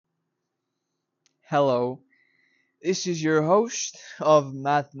Hello, this is your host of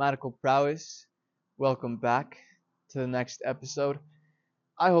Mathematical Prowess. Welcome back to the next episode.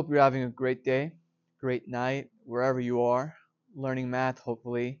 I hope you're having a great day, great night, wherever you are, learning math,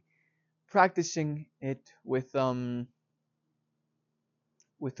 hopefully, practicing it with a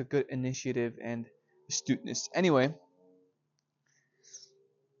good initiative and astuteness. Anyway,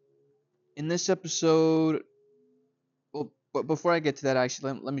 in this episode, well, but before I get to that,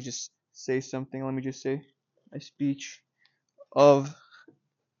 actually, let me just say something. Let me just say my speech of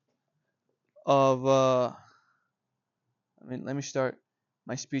of let me start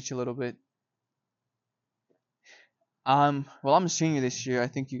my speech a little bit. Well, I'm a senior this year. I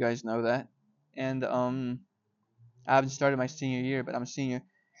think you guys know that, and I haven't started my senior year, but I'm a senior.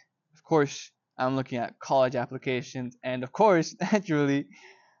 Of course, I'm looking at college applications, and of course, naturally,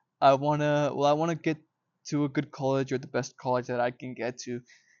 I wanna get to a good college or the best college that I can get to,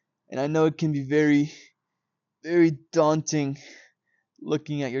 and I know it can be very, very daunting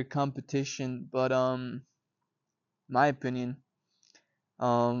looking at your competition, but my opinion.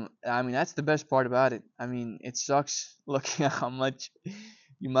 I mean that's the best part about it. I mean it sucks looking at how much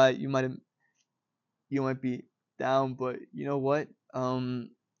you might you might you might be down, but you know what?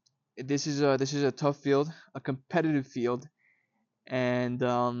 This is a tough field, a competitive field, and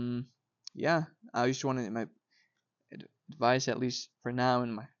yeah, I just wanted my advice at least for now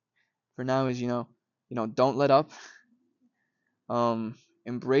and my for now is don't let up.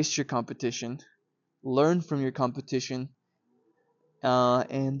 Embrace your competition, learn from your competition,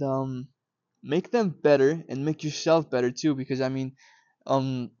 and make them better and make yourself better too. Because I mean,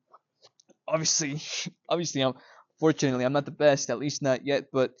 um, obviously, obviously, fortunately, I'm not the best, at least not yet.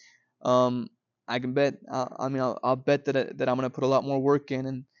 But um, I can bet. I'll bet that I'm gonna put a lot more work in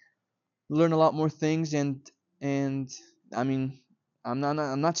and learn a lot more things. And I mean,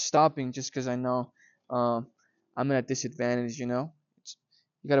 I'm not stopping just because I know um, I'm at a disadvantage. You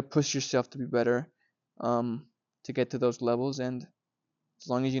gotta push yourself to be better, um, to get to those levels. And as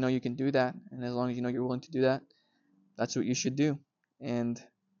long as you know you can do that, and as long as you know you're willing to do that, that's what you should do. And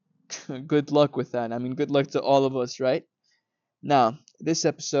good luck with that. I mean, good luck to all of us, right? Now, this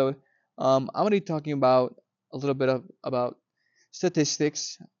episode, I'm going to be talking about a little bit about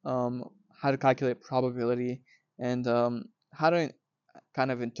statistics, how to calculate probability, and how to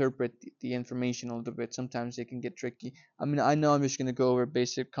kind of interpret the information a little bit. Sometimes it can get tricky. I mean, I know I'm just going to go over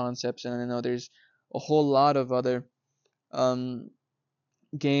basic concepts, and I know there's a whole lot of other um,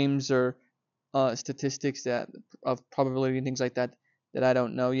 games or statistics that of probability and things like that that I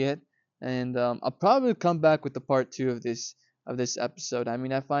don't know yet. And I'll probably come back with the part two of this episode. I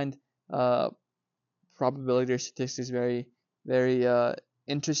mean, I find uh, probability or statistics very very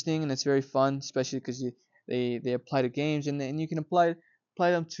interesting, and it's very fun, especially because they apply to games, and you can apply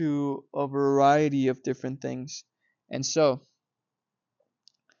them to a variety of different things. And so,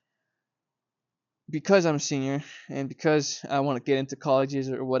 because I'm a senior and because I want to get into colleges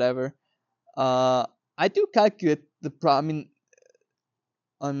or whatever, uh, I do calculate I mean,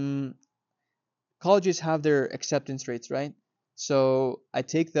 um, colleges have their acceptance rates, right? So I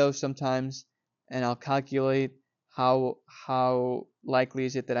take those sometimes, and I'll calculate how likely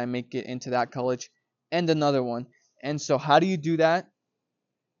is it that I make it into that college and another one. And so how do you do that?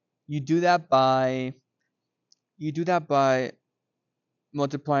 You do that by you do that by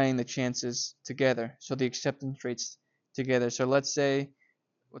multiplying the chances together. So the acceptance rates together. So let's say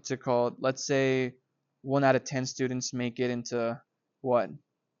what's it called? Let's say 1 out of 10 students make it into what?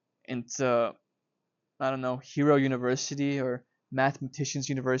 Into I don't know, Hero University or Mathematicians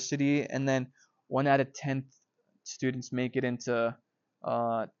University, and then 1 out of 10 students make it into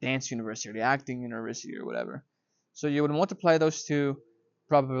Dance University, or Acting University, or whatever. So you would multiply those two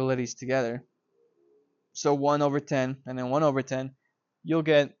probabilities together. So 1 over 10 and then 1 over 10, you'll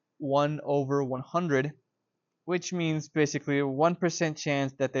get 1 over 100, which means basically 1%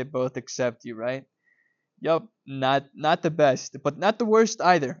 chance that they both accept you, right? Yup, not the best, but not the worst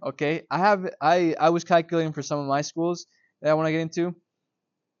either. Okay, I was calculating for some of my schools that I want to get into.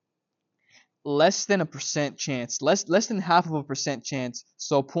 Less than a percent chance, less than half of a percent chance.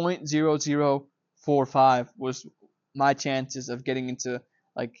 So 0.0045 was my chances of getting into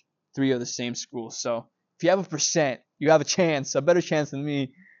like three of the same schools. So if you have a percent, you have a chance, a better chance than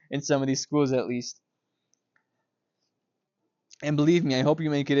me in some of these schools at least. And believe me, I hope you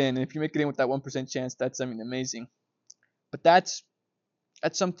make it in. And if you make it in with that 1% chance, that's amazing. But that's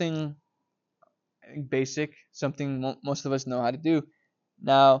something I think basic, something most of us know how to do.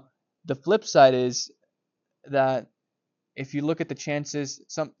 Now, the flip side is that if you look at the chances,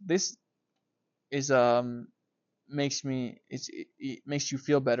 some this is makes me it makes you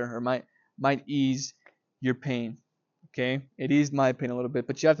feel better, or might ease your pain. Okay, it eased my pain a little bit,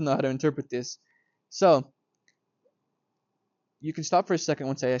 but you have to know how to interpret this. So you can stop for a second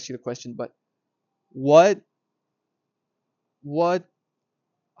once I ask you the question. But what what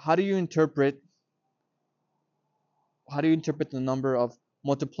how do you interpret the number of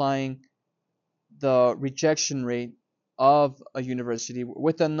multiplying the rejection rate of a university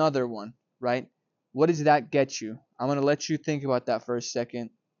with another one, right? What does that get you? I'm gonna let you think about that for a second.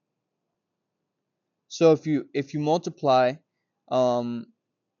 So if you multiply um,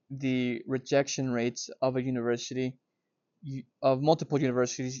 the rejection rates of a university of multiple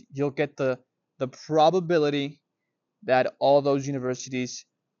universities, you'll get the probability that all those universities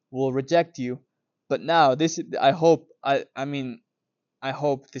will reject you. But now this I hope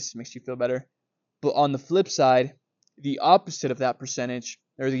this makes you feel better. But on the flip side, the opposite of that percentage,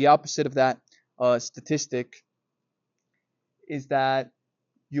 or the opposite of that statistic, is that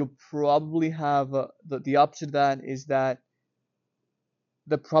you'll probably have the opposite of that is that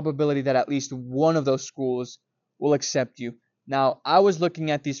the probability that at least one of those schools will accept you. Now, I was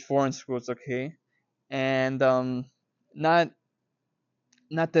looking at these foreign schools, okay, and not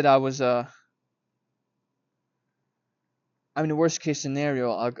not that I was I mean, the worst case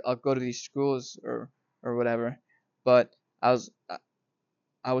scenario, I'll go to these schools or whatever, but I was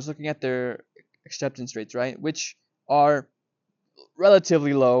I was looking at their acceptance rates, right, which are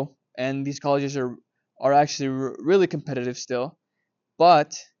relatively low, and these colleges are actually really competitive still,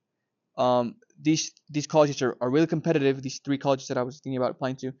 but these colleges are really competitive. These three colleges that I was thinking about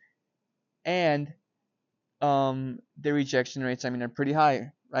applying to, and their rejection rates, I mean, are pretty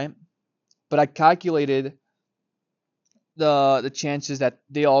high, right? But I calculated the chances that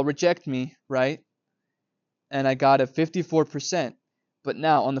they all reject me, right? And I got a 54%. But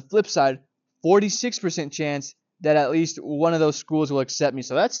now on the flip side, 46% chance that at least one of those schools will accept me.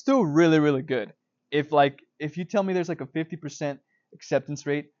 So that's still really really good. If you tell me there's like a 50% acceptance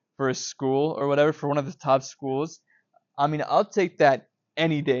rate for a school or whatever for one of the top schools, I mean, I'll take that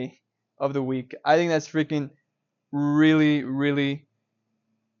any day of the week. I think that's freaking really really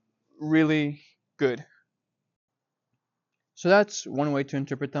really good. So that's one way to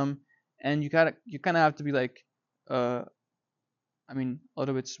interpret them, and you kind of have to be like, uh, I mean, a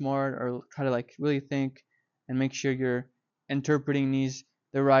little bit smart or try to like really think and make sure you're interpreting these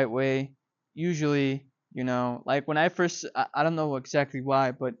the right way. Usually, like when I first, I don't know exactly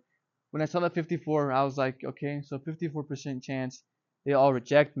why, but when I saw that 54, I was like, okay, so 54% chance they all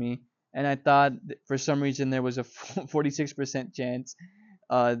reject me, and I thought for some reason there was a 46% chance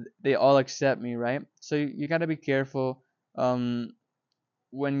they all accept me, right? So you got to be careful um,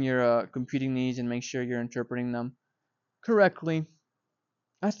 when you're computing these and make sure you're interpreting them correctly.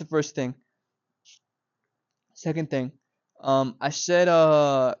 That's the first thing. Second thing, I said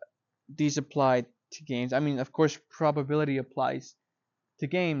these apply to games. I mean, of course, probability applies to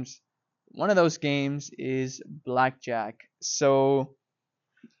games. One of those games is blackjack. So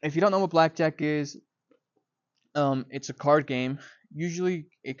if you don't know what blackjack is, it's a card game. Usually,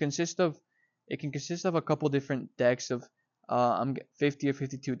 it can consist of a couple different decks of 50 or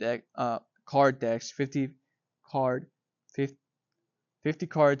 52 card decks, card 50, 50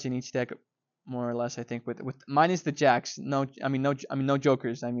 cards in each deck, more or less. I think with minus the jacks. No, I mean no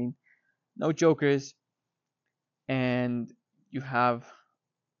jokers. I mean no jokers, and you have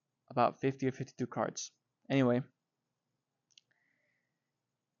about 50 or 52 cards. Anyway,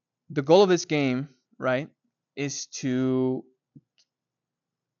 the goal of this game, right, is to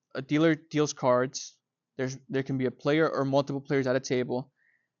a dealer deals cards. There can be a player or multiple players at a table.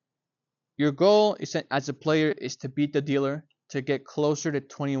 Your goal is as a player is to beat the dealer to get closer to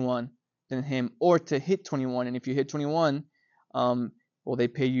 21 than him, or to hit 21. And if you hit 21, um, well, they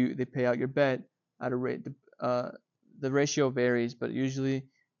pay out your bet at a rate. The ratio varies, but usually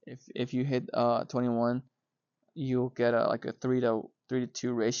if you hit 21, you'll get like a 3 to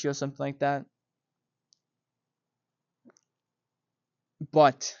 2 ratio, something like that.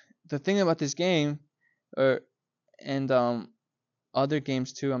 But the thing about this game, or and other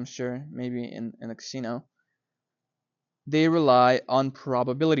games too, I'm sure, maybe in a casino, they rely on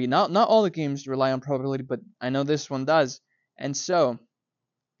probability. Not all the games rely on probability, but I know this one does. And so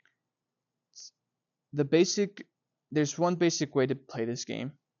the basic there's one basic way to play this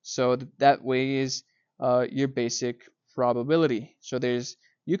game. So that way is your basic probability. So there's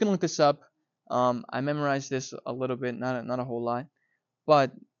you can look this up. I memorized this a little bit, not a whole lot,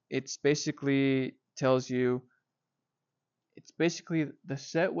 but it's basically tells you it's basically the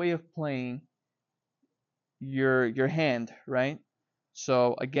set way of playing your hand, right?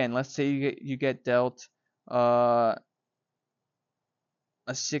 So again, let's say you get dealt uh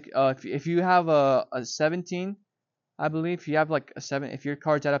a six. If you have a 17, I believe if you have like a seven, if your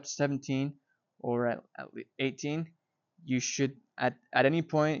cards add up to 17 or at 18, you should at any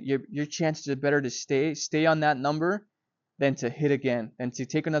point your chances are better to stay on that number than to hit again, than to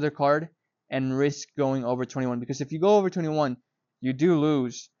take another card and risk going over 21. Because if you go over 21, you do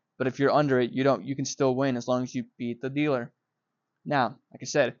lose. But if you're under it, you can still win as long as you beat the dealer. Now, like I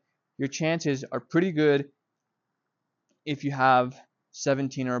said, your chances are pretty good if you have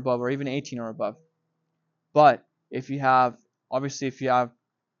 17 or above, or even 18 or above. But if you have, obviously, if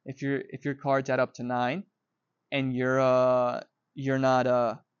your cards add up to 9 and you're not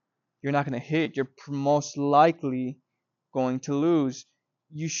gonna hit, you're most likely going to lose.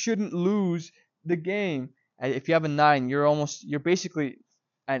 You shouldn't lose the game. If you have a 9, you're basically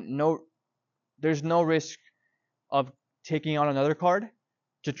at no there's no risk of taking on another card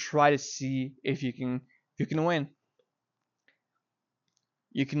to try to see if you can win.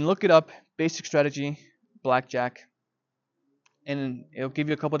 You can look it up, basic strategy, blackjack, and it'll give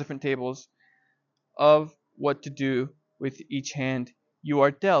you a couple different tables of what to do with each hand you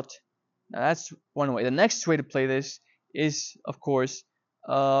are dealt. Now that's one way. The next way to play this is, of course,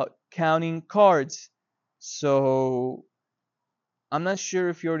 counting cards. So I'm not sure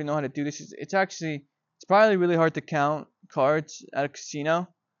if you already know how to do this. It's probably really hard to count cards at a casino,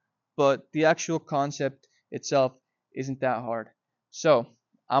 but the actual concept itself isn't that hard. So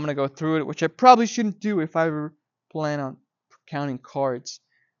I'm gonna go through it, which I probably shouldn't do if I ever plan on counting cards.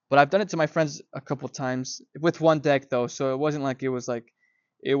 But I've done it to my friends a couple times with one deck though, so it wasn't like it was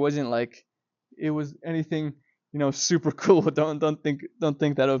anything super cool. Don't think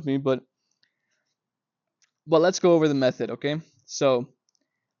that of me, but let's go over the method, okay? So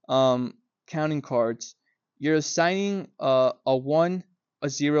um, counting cards, you're assigning a 1, a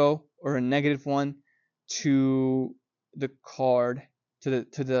 0, or a -1 to the card to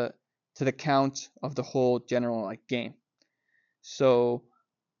the count of the whole general like game. So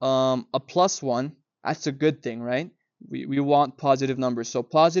a +1, that's a good thing, right? We want positive numbers. So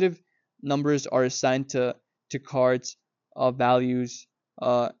positive numbers are assigned to cards of values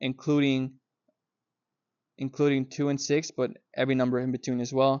including 2 and 6, but every number in between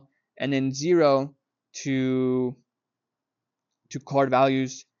as well. And then 0 to card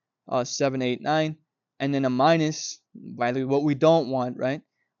values 7, 8, 9. And then a minus value, what we don't want, right?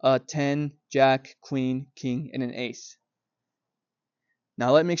 10, jack, queen, king, and an ace.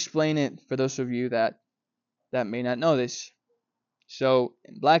 Now let me explain it for those of you that may not know this. So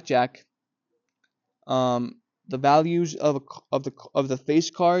in blackjack, the values of the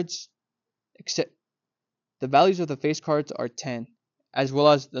face cards, except the values of the face cards are 10, as well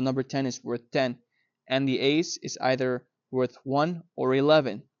as the number 10 is worth 10, and the ace is either worth 1 or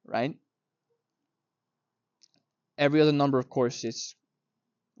 11, right? Every other number, of course, is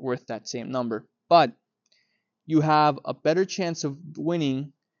worth that same number. But you have a better chance of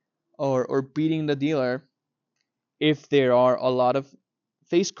winning or beating the dealer if there are a lot of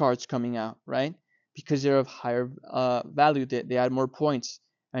face cards coming out, right? Because they're of higher value, they add more points,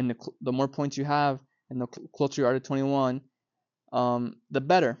 and the more points you have, and the closer you are to 21, the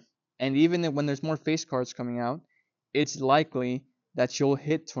better. And even when there's more face cards coming out, it's likely that you'll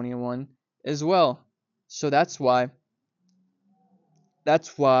hit 21 as well. So that's why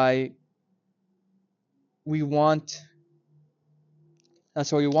we want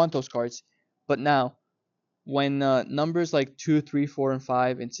that's why we want those cards. But now, when numbers like 2, 3, 4, and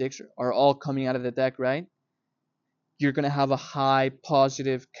 5 and 6 are all coming out of the deck, right? You're gonna have a high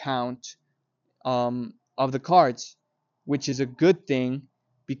positive count of the cards, which is a good thing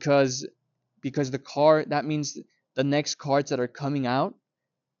because the card that means the next cards that are coming out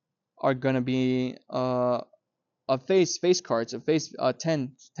are gonna be a face cards, a face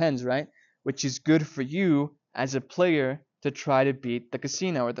tens, right? Which is good for you as a player to try to beat the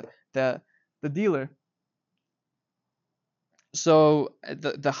casino or the the dealer. So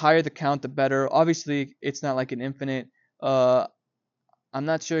the higher the count, the better. Obviously, it's not like an infinite. Uh, I'm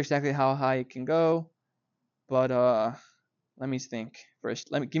not sure exactly how high it can go, but let me think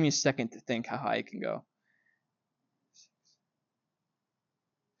first. Let me give me a second to think how high it can go.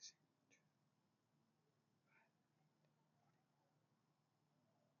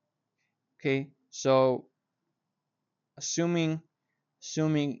 Okay, so assuming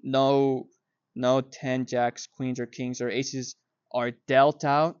no 10 jacks, queens, or kings or aces are dealt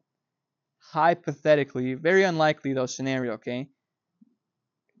out, hypothetically, very unlikely though scenario, okay?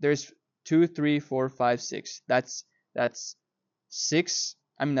 There's 2, 3, 4, 5, 6. That's 6.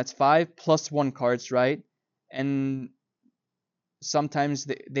 I mean that's 5 plus 1 cards, right? And sometimes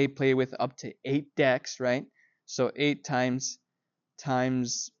they play with up to 8 decks, right? So 8 times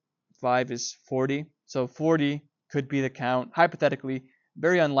times 5 is 40. So 40 could be the count. Hypothetically,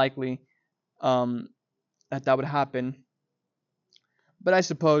 very unlikely that would happen. But I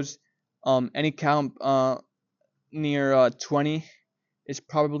suppose any count near 20 is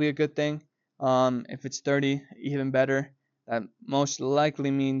probably a good thing. If it's 30, even better. That most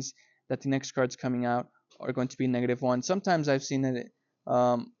likely means that the next cards coming out are going to be -1. Sometimes I've seen it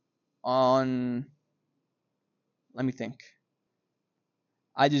on. Let me think.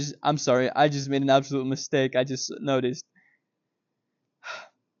 I'm sorry. I just made an absolute mistake. I just noticed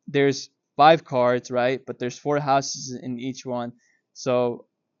there's 5 cards, right? But there's 4 houses in each one. So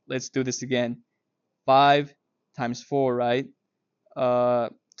let's do this again. 5 times 4, right?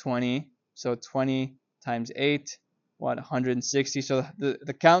 20. So 20 times 8, what, 160. So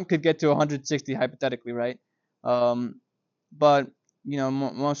the count could get to 160 hypothetically, right? Um, but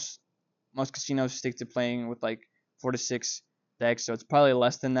most casinos stick to playing with like 4 to 6 decks, so it's probably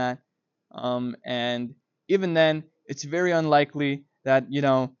less than that. And even then, it's very unlikely that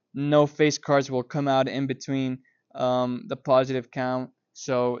no face cards will come out in between the positive count.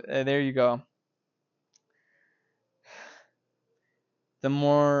 So there you go. The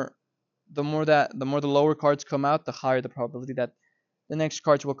more the lower cards come out, the higher the probability that the next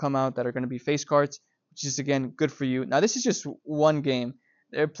cards will come out that are going to be face cards, which is again good for you. Now this is just one game.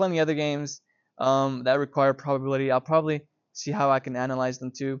 There are plenty other games that require probability. I'll probably see how I can analyze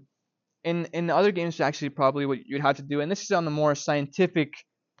them too. In other games, actually, probably what you'd have to do, and this is on the more scientific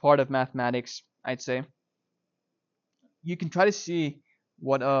part of mathematics, I'd say, you can try to see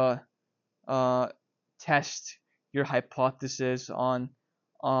what uh test your hypothesis on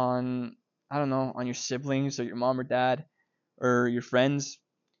I don't know, on your siblings or your mom or dad or your friends,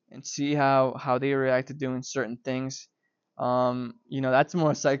 and see how they react to doing certain things. That's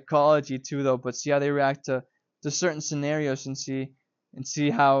more psychology too, though. But see how they react to certain scenarios, and see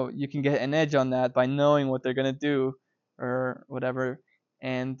how you can get an edge on that by knowing what they're gonna do or whatever.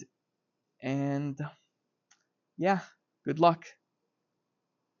 And yeah, good luck.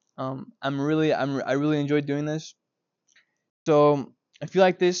 I really enjoyed doing this. So if you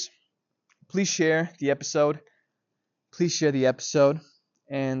like this, please share the episode. Please share the episode.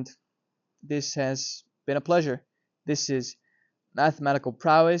 And this has been a pleasure. This is mathematical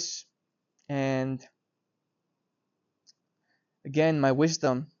prowess, and again, my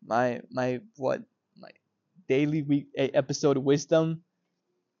wisdom, my daily week episode wisdom.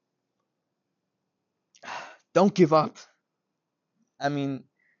 Don't give up. I mean,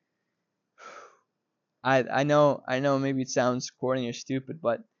 I know maybe it sounds corny or stupid,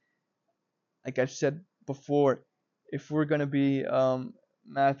 but like I've said before, if we're gonna be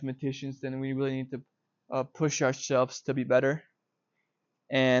mathematicians, then we really need to push ourselves to be better,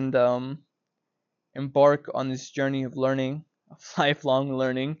 and embark on this journey of learning, of lifelong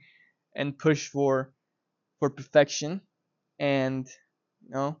learning, and push for perfection, and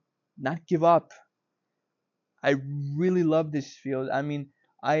not give up. I really love this field. I mean,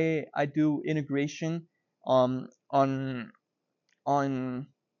 I do integration on on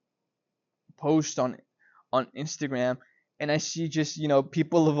post on Instagram, and I see just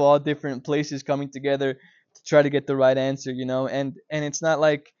people of all different places coming together to try to get the right answer, and it's not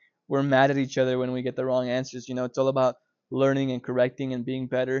like we're mad at each other when we get the wrong answers. It's all about learning and correcting and being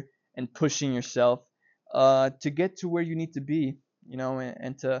better and pushing yourself to get to where you need to be,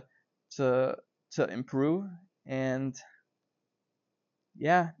 and to to improve. And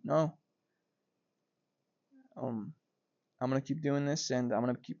yeah, no, um I'm gonna keep doing this, and I'm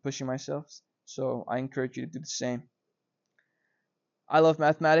gonna keep pushing myself, so I encourage you to do the same. I love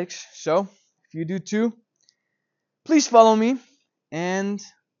mathematics, so if you do too, please follow me, and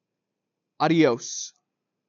adios.